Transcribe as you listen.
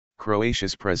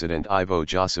Croatia's President Ivo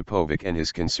Josipovic and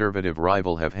his conservative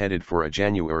rival have headed for a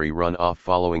January runoff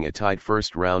following a tight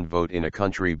first-round vote in a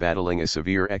country battling a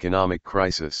severe economic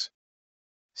crisis.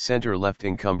 Center-left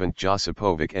incumbent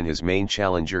Josipovic and his main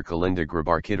challenger Kolinda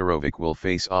Grabar-Kitarovic will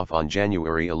face off on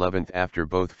January 11 after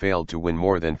both failed to win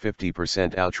more than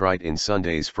 50% outright in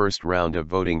Sunday's first round of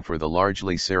voting for the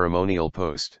largely ceremonial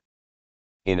post.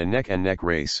 In a neck-and-neck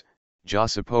race,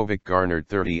 Josipovic garnered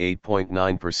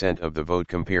 38.9% of the vote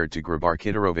compared to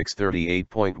Grabar-Kitarovic's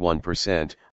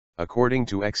 38.1%, according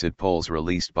to exit polls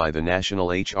released by the national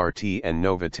HRT and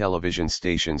Nova television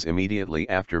stations immediately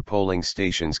after polling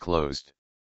stations closed.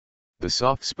 The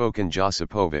soft-spoken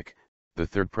Josipovic, the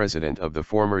third president of the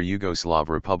former Yugoslav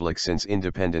republic since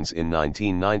independence in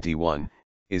 1991,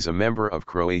 is a member of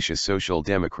Croatia's Social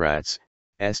Democrats,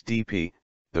 SDP,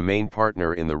 the main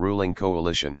partner in the ruling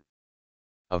coalition.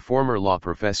 A former law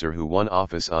professor who won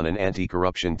office on an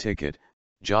anti-corruption ticket,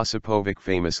 Josipovic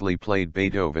famously played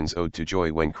Beethoven's Ode to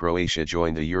Joy when Croatia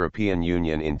joined the European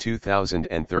Union in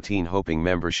 2013, hoping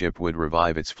membership would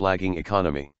revive its flagging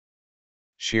economy.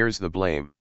 Shares the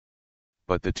blame.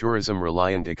 But the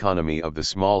tourism-reliant economy of the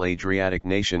small Adriatic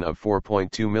nation of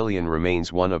 4.2 million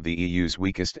remains one of the EU's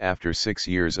weakest after 6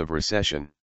 years of recession.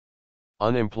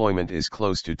 Unemployment is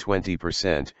close to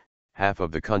 20%, half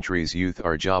of the country's youth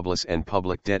are jobless, and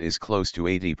public debt is close to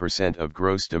 80% of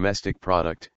gross domestic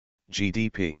product,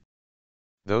 GDP.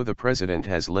 Though the president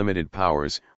has limited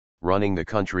powers, running the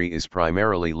country is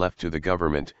primarily left to the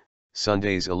government.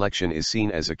 Sunday's election is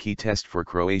seen as a key test for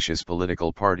Croatia's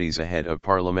political parties ahead of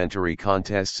parliamentary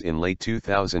contests in late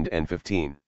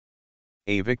 2015.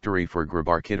 A victory for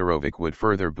Grabar-Kitarovic would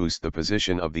further boost the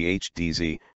position of the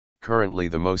HDZ, currently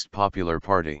the most popular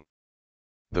party.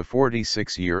 The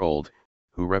 46-year-old,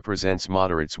 who represents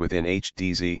moderates within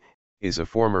HDZ, is a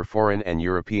former Foreign and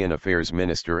European Affairs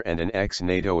Minister and an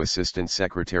ex-NATO Assistant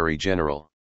Secretary General.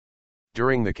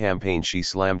 During the campaign she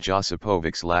slammed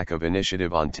Josipovic's lack of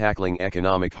initiative on tackling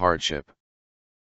economic hardship.